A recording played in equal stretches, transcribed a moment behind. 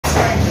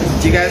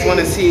Do you guys want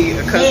to see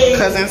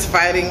cousins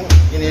fighting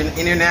in an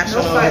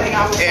international? No fighting,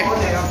 I will fall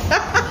down.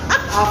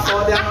 I'll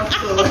fall down on the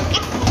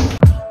floor.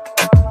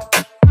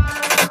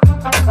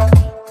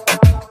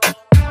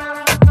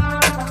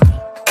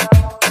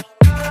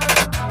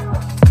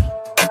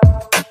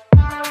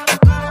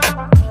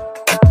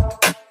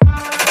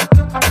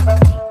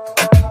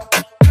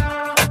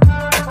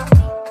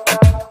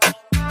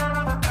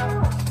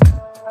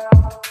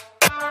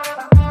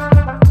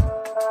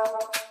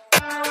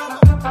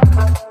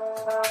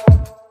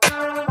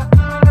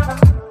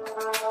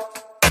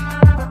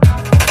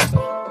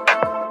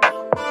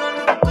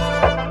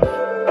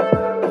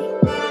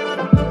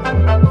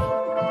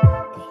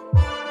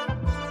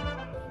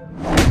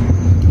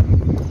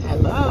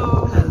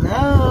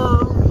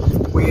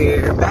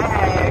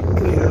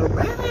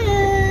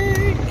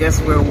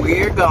 Guess where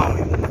we're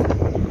going?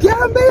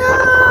 Gambia!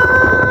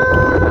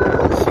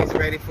 She's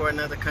ready for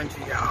another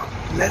country, y'all.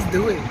 Let's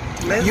do it.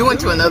 You went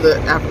to another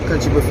African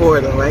country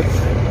before though, right?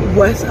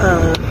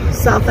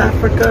 South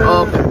Africa.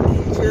 Oh, okay.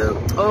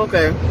 Egypt. Oh,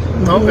 okay.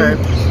 Okay.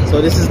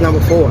 So this is number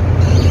 4.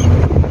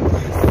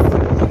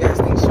 You guys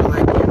think she'll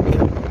like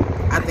Gambia?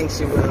 I think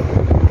she will.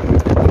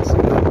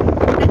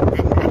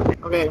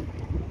 Okay.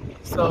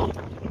 So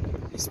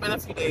we spent a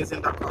few days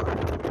in Dakar.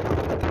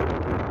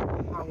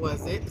 How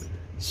was it?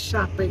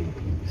 Shopping.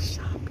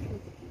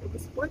 It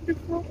was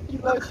wonderful. You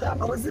love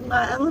shopping. I was in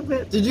my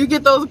element. Did you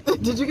get those?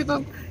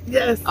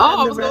 Yes.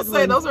 Oh, I was gonna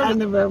say those are.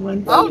 And the red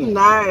ones. Oh,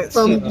 nice.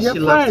 From she your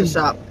loves to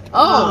friend. shop.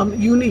 Oh,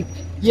 Unique.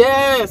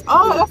 Yes.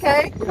 Oh,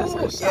 okay.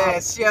 Cool.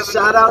 Yes. She has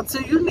Shout out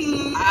to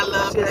Unique. I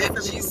love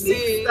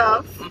FGC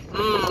stuff.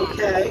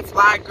 Okay.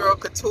 Fly Girl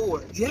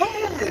Couture. Yes.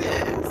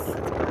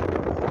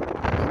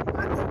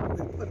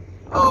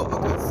 Oh,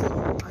 okay.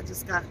 So I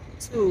just got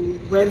 2.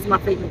 Red is my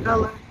favorite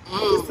color.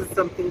 This is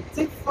something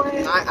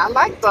different. I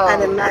like those.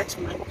 And it matched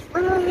my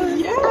dress.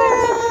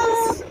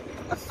 Yes.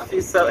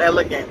 She's so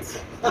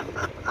elegant.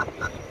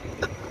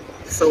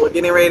 So we're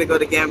getting ready to go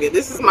to Gambia.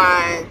 This is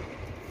my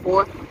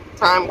 4th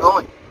time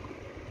going.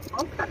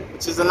 Okay.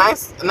 Which is a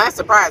nice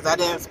surprise. I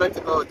didn't expect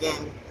to go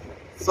again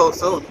so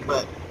soon,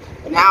 but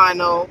now I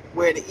know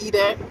where to eat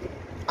at.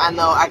 I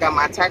know I got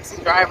my taxi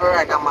driver.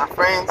 I got my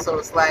friends. So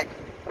it's like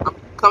I'm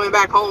coming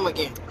back home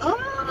again.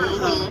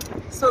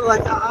 So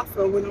like I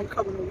offer when I'm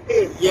coming over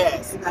here.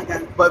 Yes.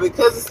 But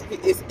because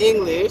it's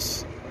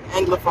English,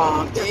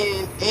 Anglophone,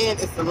 and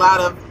it's a lot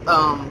of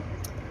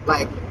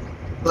like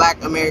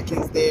Black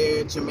Americans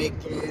there,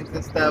 Jamaicans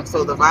and stuff,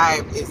 so the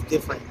vibe is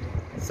different.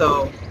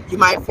 So you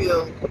might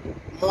feel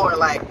more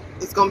like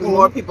it's gonna be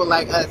more people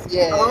like us.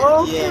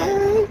 Yeah.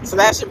 Yeah. So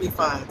that should be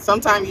fun.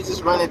 Sometimes you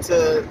just run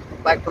into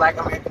like Black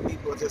American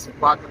people just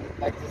walking,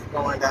 like just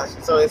going down.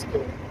 So it's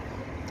cool.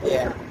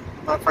 Yeah.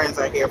 My friends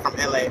are here from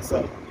LA,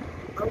 so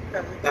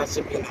that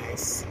should be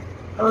nice.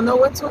 I don't know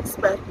what to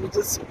expect. We're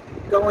just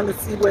going to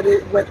see what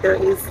there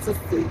is to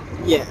see.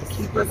 Yes.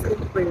 Keep us in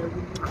prayer.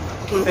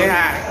 Say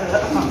hi.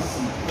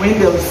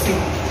 Window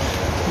seat.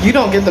 You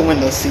don't get the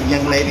window seat,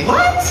 young lady.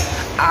 What?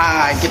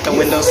 I get the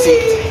window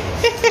seat.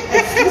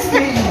 Excuse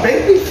me,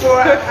 baby, for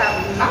I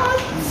have not.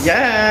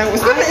 Yeah,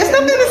 it's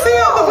nothing to see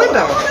out the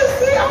window.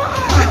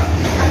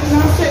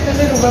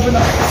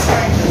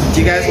 Do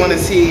you guys want to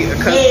see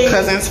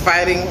cousins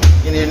fighting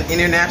in an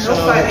international?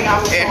 No fighting, I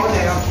will fall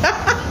down.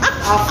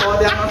 I'll fall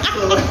down on the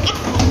floor.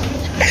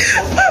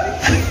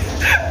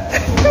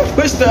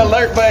 Push the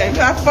alert button.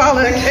 I'm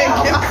falling. I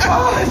can't get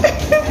out.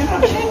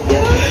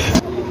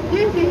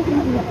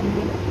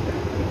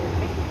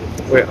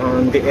 We're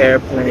on the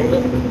airplane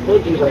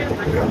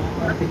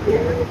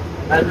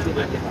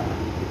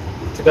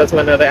to go to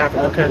another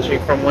African country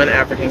from one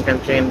African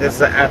country, and this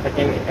is an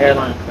African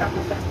airline.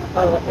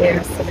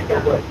 Air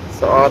Senegal.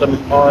 So all the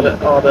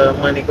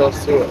money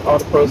goes to, all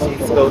the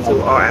proceeds go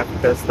to all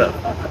Africa stuff.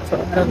 So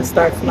I'm gonna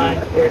start flying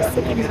Air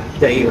Senegal.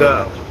 There you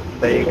go.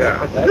 There you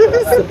go.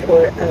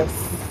 Support us.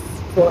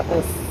 For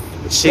us.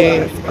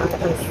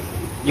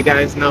 You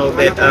guys know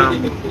that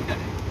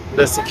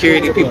the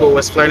security people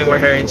was flirting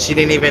with her, and she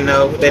didn't even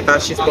know. They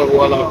thought she spoke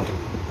Wolof.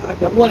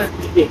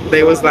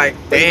 They was like,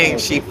 "Dang,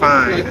 she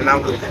fine," and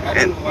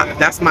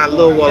that's my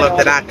little Wolof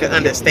that I could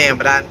understand,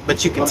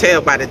 but you can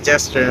tell by the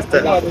gesture and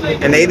stuff.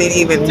 And they didn't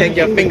even take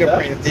your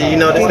fingerprints. Did you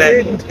notice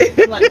that?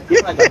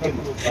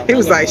 He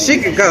was like, "She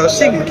could go.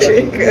 She could."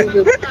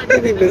 He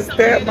didn't even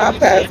stare at my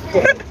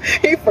passport.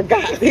 He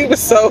forgot. He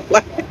was so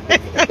like.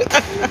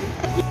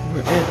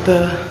 We're at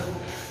the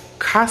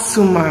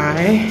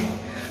Kasumai.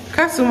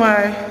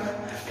 Kasumai.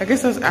 I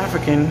guess that's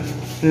African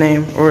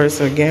name, or it's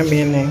a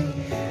Gambian name.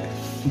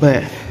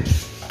 But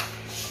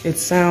it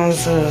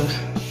sounds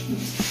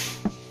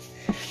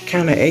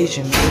kind of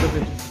Asian a little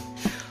bit.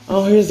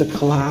 Oh, here's a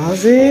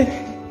closet.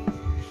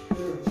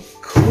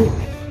 Cool.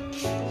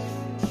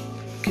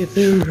 Look at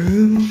the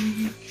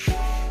room.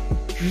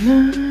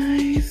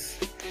 Nice.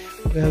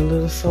 We got a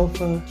little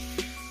sofa.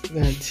 We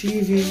got a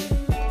TV,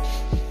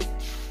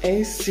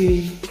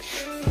 AC,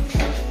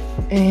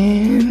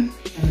 and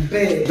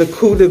the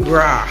coup de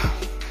grace.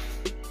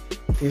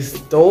 This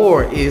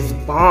door is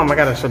bomb. I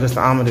gotta show this to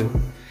Amadou.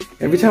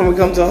 Every time we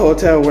come to a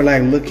hotel, we're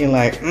like looking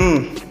like,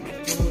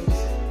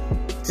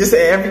 just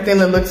everything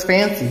that looks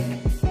fancy.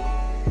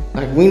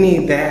 Like we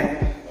need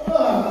that.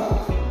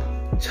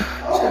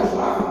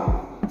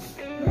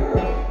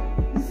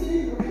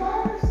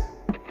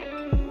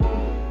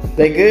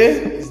 They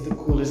good? It's the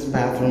coolest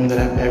bathroom that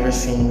I've ever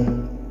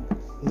seen.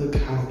 Look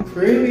how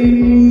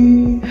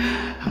pretty.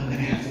 I'm gonna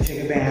have to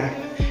take a bath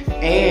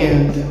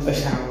and a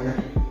shower.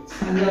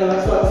 I know,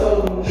 that's what I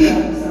told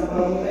him.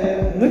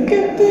 Look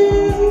at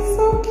this, it's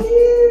so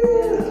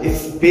cute.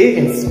 It's big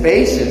and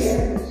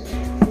spacious.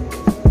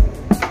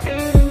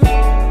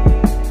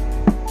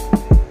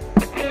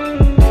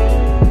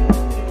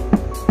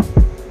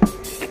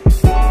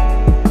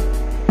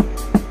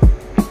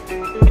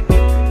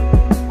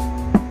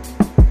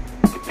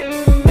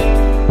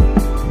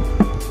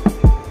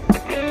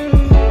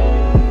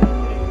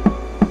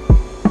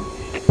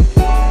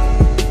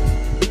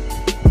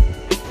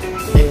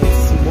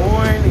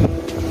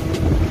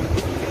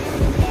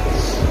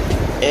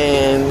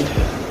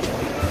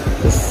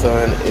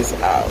 Is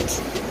out.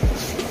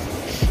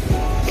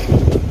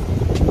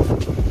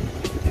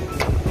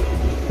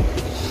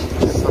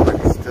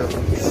 Somebody's still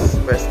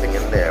resting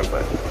in there,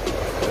 but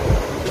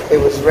it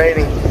was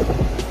raining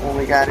when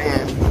we got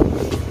in,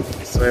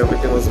 so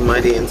everything was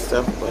muddy and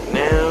stuff. But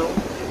now,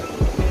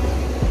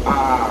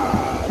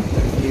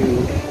 the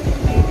view.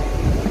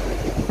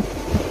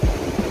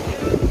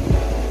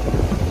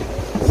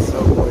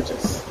 So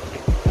gorgeous.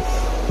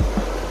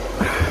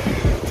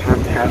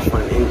 Time to have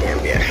fun in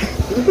Gambia.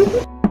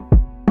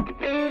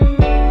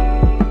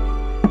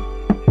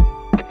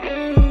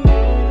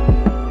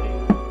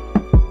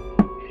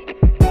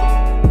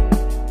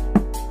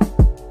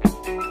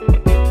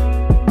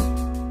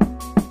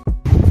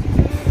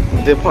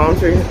 The palm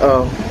tree?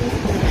 Oh.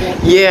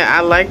 Yeah, I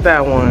like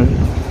that one.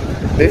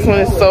 This one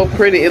is so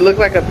pretty. It looked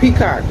like a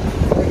peacock.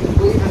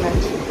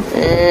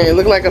 And it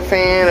looked like a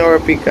fan or a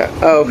peacock.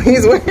 Oh,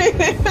 he's wearing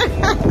it.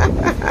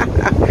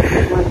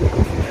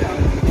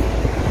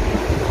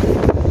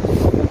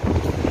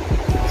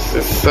 This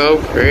is so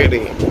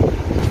pretty.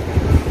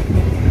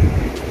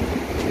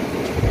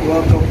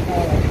 Welcome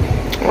home.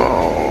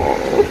 Oh.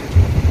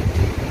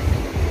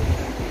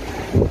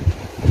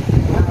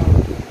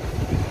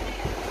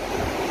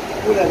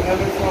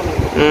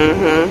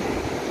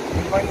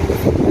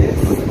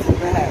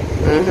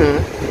 Mm-hmm.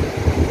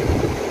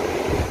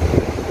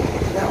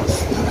 Now it's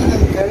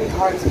very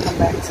hard to come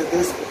back to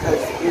this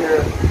because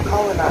you're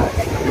colonized.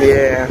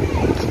 Yeah.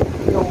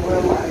 You don't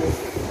realize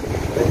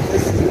that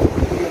this is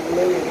where you're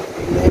living,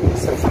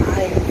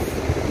 survive,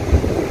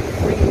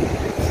 breathe,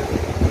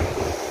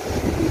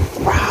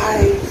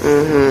 thrive.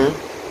 Mm-hmm.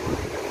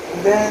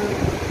 And then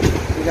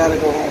you gotta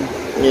go home.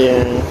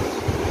 Yeah.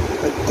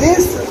 But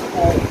this is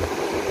home.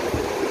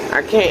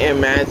 I can't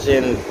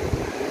imagine,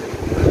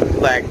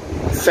 like,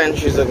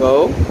 centuries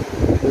ago,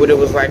 what it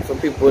was like for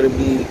people to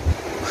be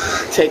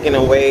taken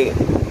away,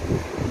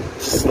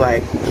 just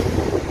like,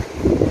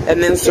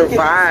 and then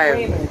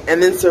survive,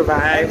 and then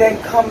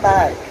come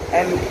back,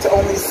 and to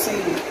only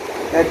see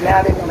that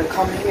now they want to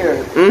come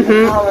here and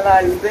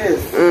colonize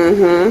this.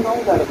 You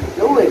don't gotta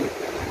do it.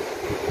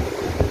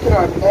 Look at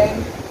our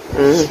men,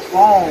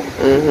 strong.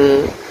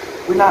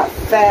 We're not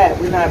fat,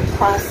 we're not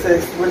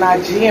processed, we're not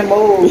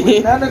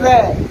GMO, none of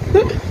that.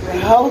 We're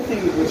healthy,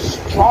 we're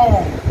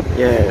strong.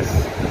 Yes.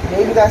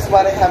 Maybe that's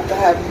why they have to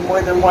have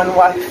more than one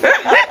wife.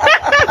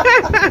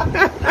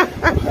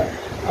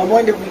 I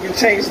wonder if we can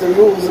change the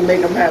rules and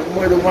make them have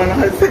more than one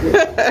husband.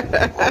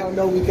 I don't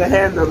know if we can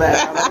handle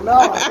that. I don't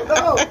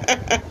know.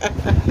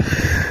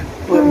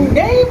 But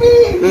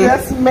maybe,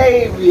 just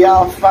maybe,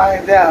 I'll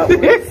find out.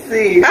 We'll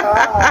see.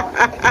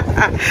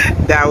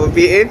 That would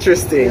be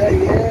interesting. Yeah,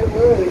 it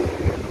would.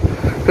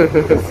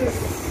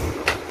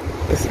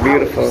 It's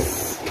beautiful.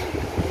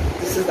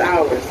 This is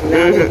ours. Now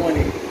they want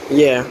it.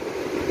 Yeah.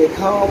 They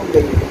come,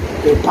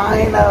 they're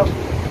buying up.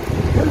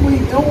 What are we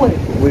doing?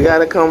 We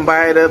gotta come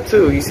buy it up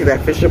too. You see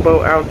that fisher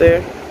boat out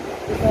there? Is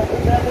that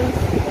what that is?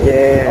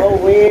 Yeah. Oh,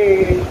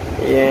 weird.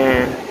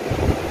 Yeah.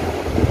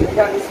 They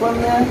got to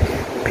swim there?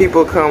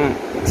 People come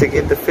to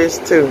get the fish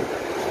too.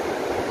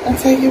 And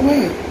take it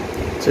where?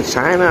 To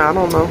China, I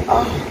don't know.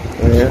 Oh.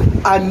 Yeah.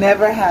 I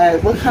never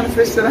had, what kind of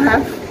fish did I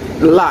have?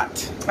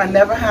 Lot. I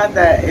never had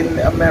that in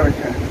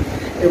America.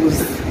 It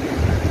was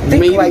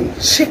thick like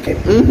chicken.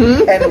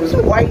 And it was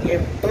white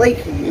and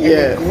flaky. And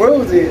they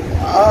grilled it.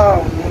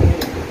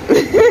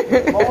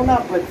 Bon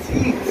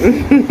appetit.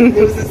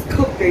 There was this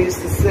cook that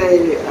used to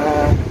say,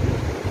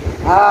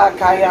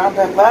 cayenne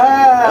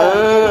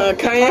pepper.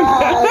 Cayenne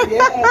pepper.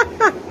 Yeah.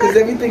 Because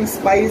everything's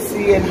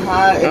spicy and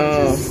hot.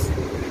 And just,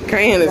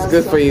 cayenne is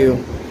good for you.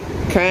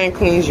 Cayenne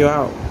cleans you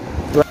out.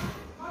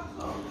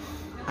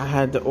 I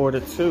had to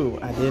order two.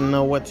 I didn't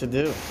know what to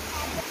do.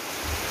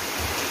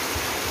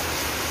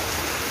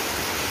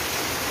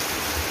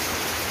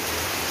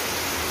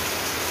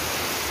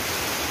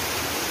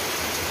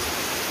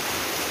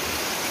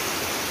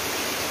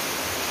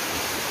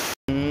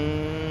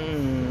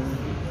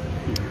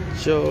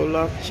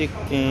 Jollof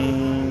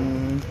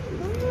chicken.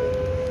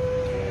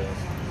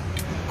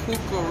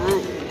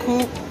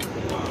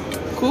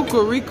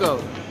 Cucurico.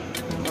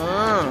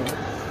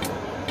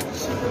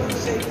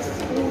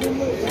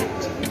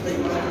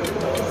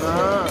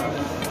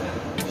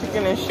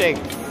 Chicken and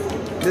shakes.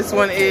 This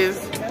one is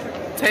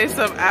Taste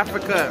of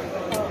Africa.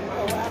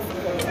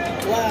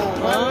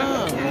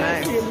 Wow.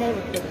 Nice.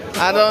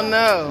 I don't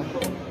know.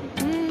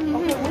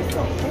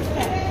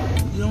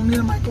 You don't need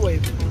a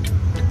microwave.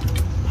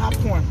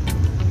 Popcorn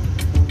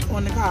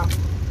on the cob.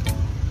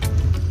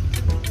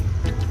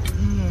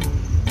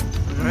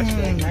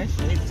 Nice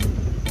shake.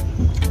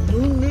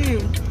 You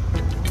need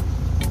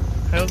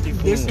Healthy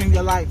food. this in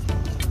your life.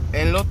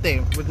 And lote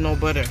with no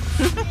butter.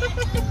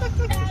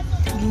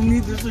 You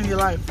need this in your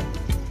life.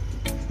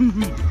 You're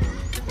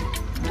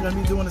gonna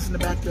be doing this in the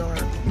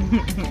backyard.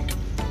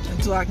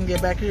 Until I can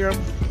get back here,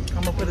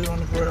 I'm gonna put it on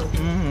the grill.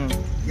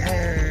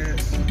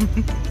 Yes.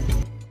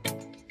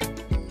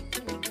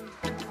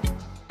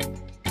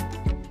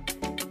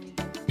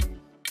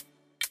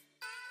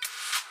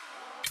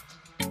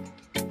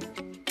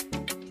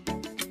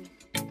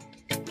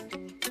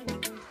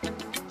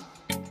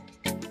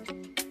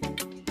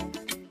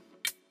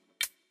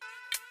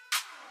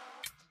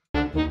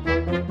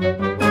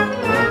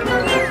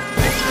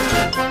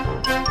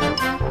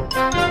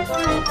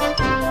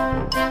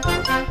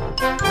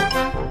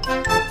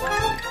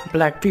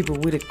 Black people,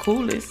 we the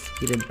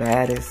coolest, we the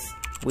baddest,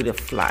 we the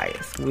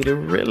flyest, we the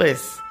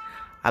realest.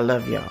 I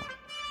love y'all.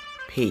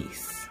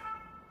 Peace.